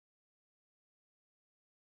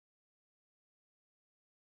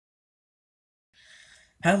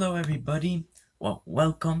Hello everybody,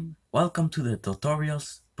 welcome to the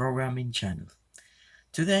tutorials programming channel.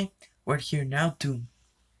 Today we're here now to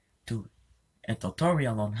a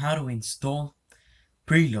tutorial on how to install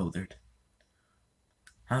Priiloader.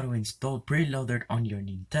 How to install Priiloader on your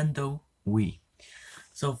Nintendo Wii.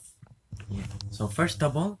 So first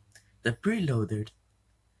of all, the Priiloader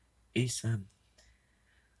is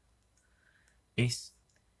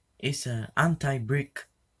a anti-brick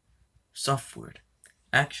software.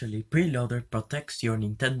 Actually, Priiloader protects your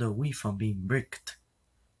Nintendo Wii from being bricked,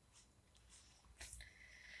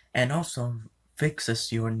 and also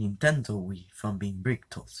fixes your Nintendo Wii from being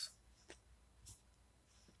bricked also.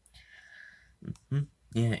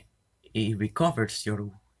 Yeah, it recovers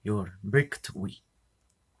your bricked Wii.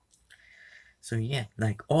 So yeah,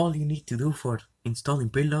 like all you need to do for installing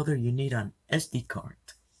Priiloader, you need an SD card.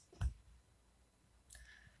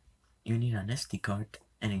 You need an SD card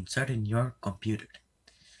and insert it in your computer.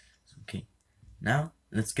 Okay, now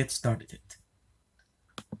let's get started.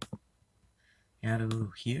 You have to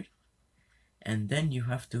go here, and then you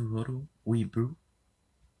have to go to Weebrew,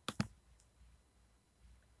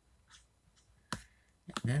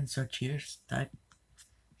 and then search here, type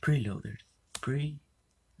Priiloader, Priiloader.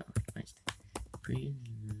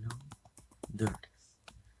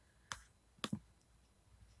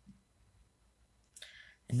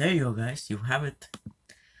 And there you go, guys, you have it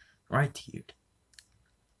right here.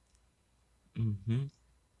 You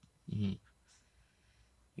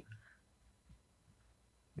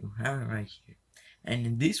have it right here. And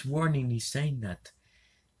in this warning is saying that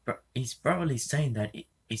it's probably saying that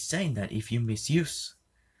if you misuse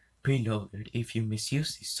Priiloader, if you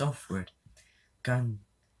misuse the software, can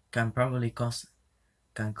probably cause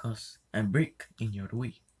a brick in your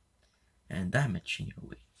Wii and damage in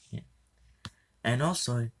your Wii. Yeah. And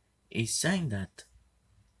also it's saying that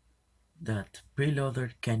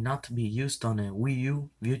Priiloader cannot be used on a Wii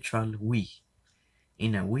U virtual Wii.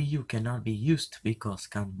 In a Wii U cannot be used because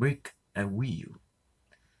can brick a Wii U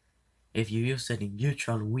if you use it in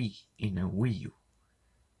virtual Wii in a Wii U.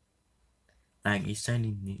 Like it's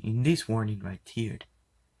saying in this warning right here,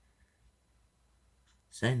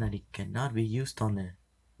 saying that it cannot be used on a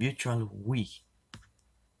virtual Wii.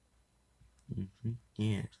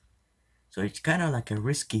 Yeah. So it's kind of like a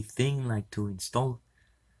risky thing, like to install.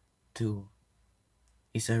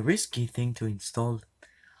 It's a risky thing to install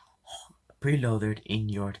Priiloader in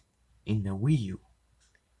the Wii U.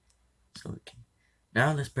 So okay.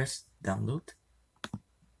 Now let's press download.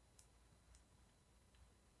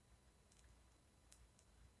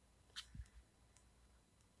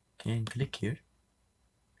 Okay, and click here.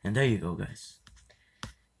 And there you go, guys.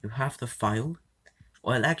 You have the file.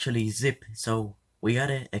 Well, actually zip, so we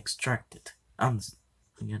gotta extract it.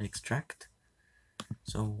 We gotta extract.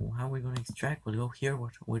 So how are we gonna extract? We'll go here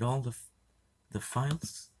with all the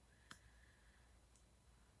files.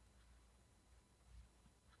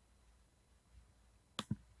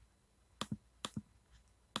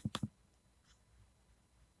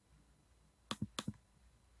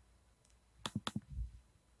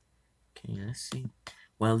 Okay, let's see.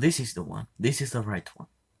 Well, this is the one. This is the right one.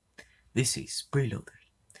 This is Priiloader.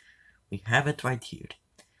 We have it right here.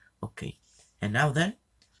 Okay, and now then,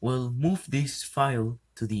 we'll move this file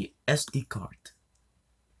to the SD card.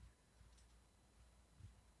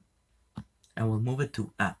 And we'll move it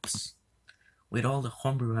to apps, with all the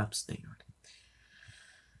homebrew apps there.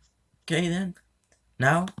 Okay then,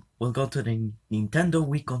 now we'll go to the Nintendo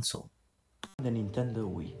Wii console. The Nintendo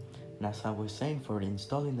Wii. And as I was saying, for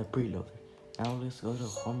installing the Priiloader. Now let's go to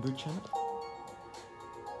homebrew channel.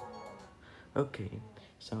 Okay,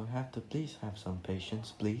 so I have to please have some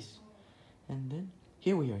patience, please. And then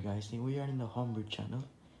here we are, guys. We are in the homebrew channel,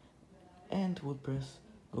 and we'll press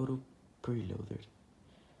go to Priiloader.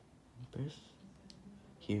 Press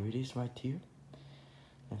here it is right here.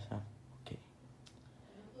 Let's have okay.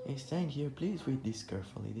 It's saying here, please read this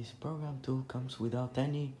carefully. This program tool comes without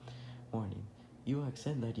any warning. You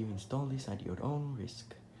accept that you install this at your own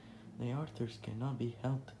risk. The authors cannot be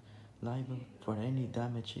held liable for any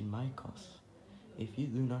damage it might cause. If you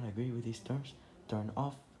do not agree with these terms, turn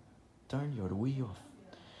your Wii off.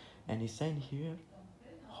 And it's saying here,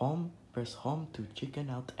 press home to chicken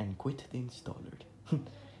out and quit the installer.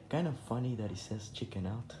 Kind of funny that it says chicken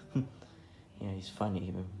out. Yeah, it's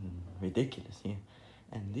funny, ridiculous, yeah.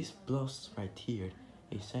 And this plus right here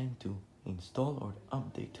is saying to install or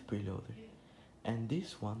update Priiloader. And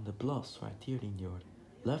this one, the plus right here in your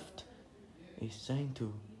left, is saying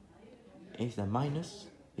the minus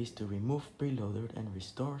is to remove Priiloader and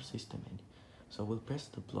restore system menu. So we'll press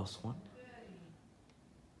the plus one.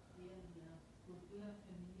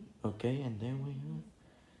 Okay, and then we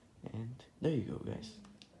And there you go, guys.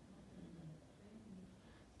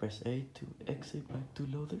 Press A to exit back to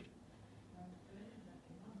loader.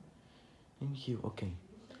 And here, okay.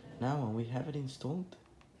 Now when we have it installed,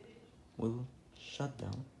 we'll shut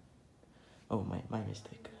down. Oh, my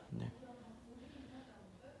mistake. There.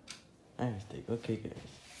 My mistake. Okay, guys.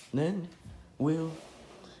 Then we'll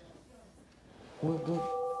go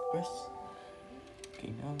press.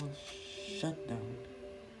 Okay, now we'll shut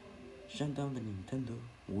down the Nintendo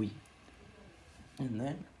Wii. And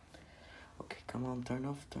then, okay, come on, turn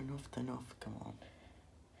off, come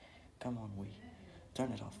on Wii,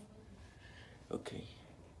 turn it off. Okay,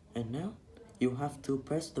 and now you have to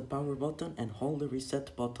press the power button and hold the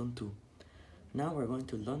reset button too. Now we're going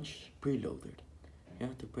to launch Priiloader. You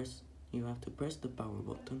have to press the power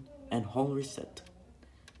button and hold reset.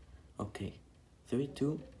 Okay, 3,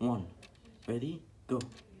 2, 1, ready, go.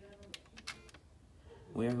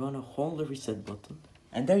 We are gonna hold the reset button.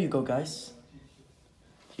 And there you go, guys.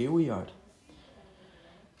 Here we are.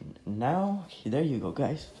 Now, there you go,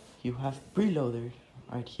 guys. You have Priiloader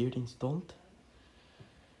right here installed.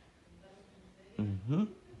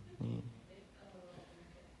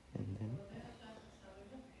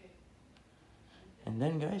 And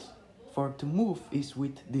then, guys, for to move is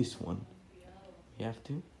with this one. You have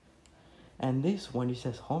to. And this one, it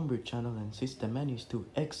says Homebrew channel and system menus to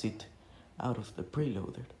exit out of the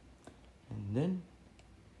Priiloader. And then,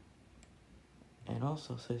 and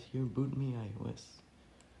also says here boot me iOS.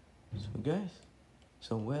 So guys,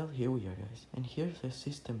 well, here we are, guys. And here's a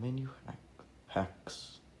system menu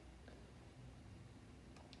hacks.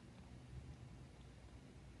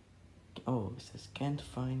 Oh, it says can't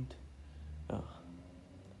find.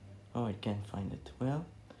 Oh, I can't find it. Well,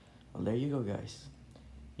 there you go, guys.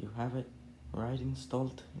 You have it right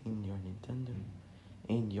installed in your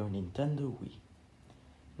Nintendo Wii.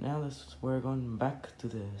 Now we're going back to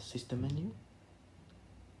the system menu.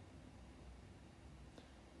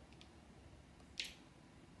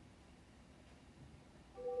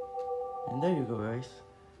 And there you go, guys.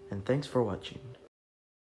 And thanks for watching.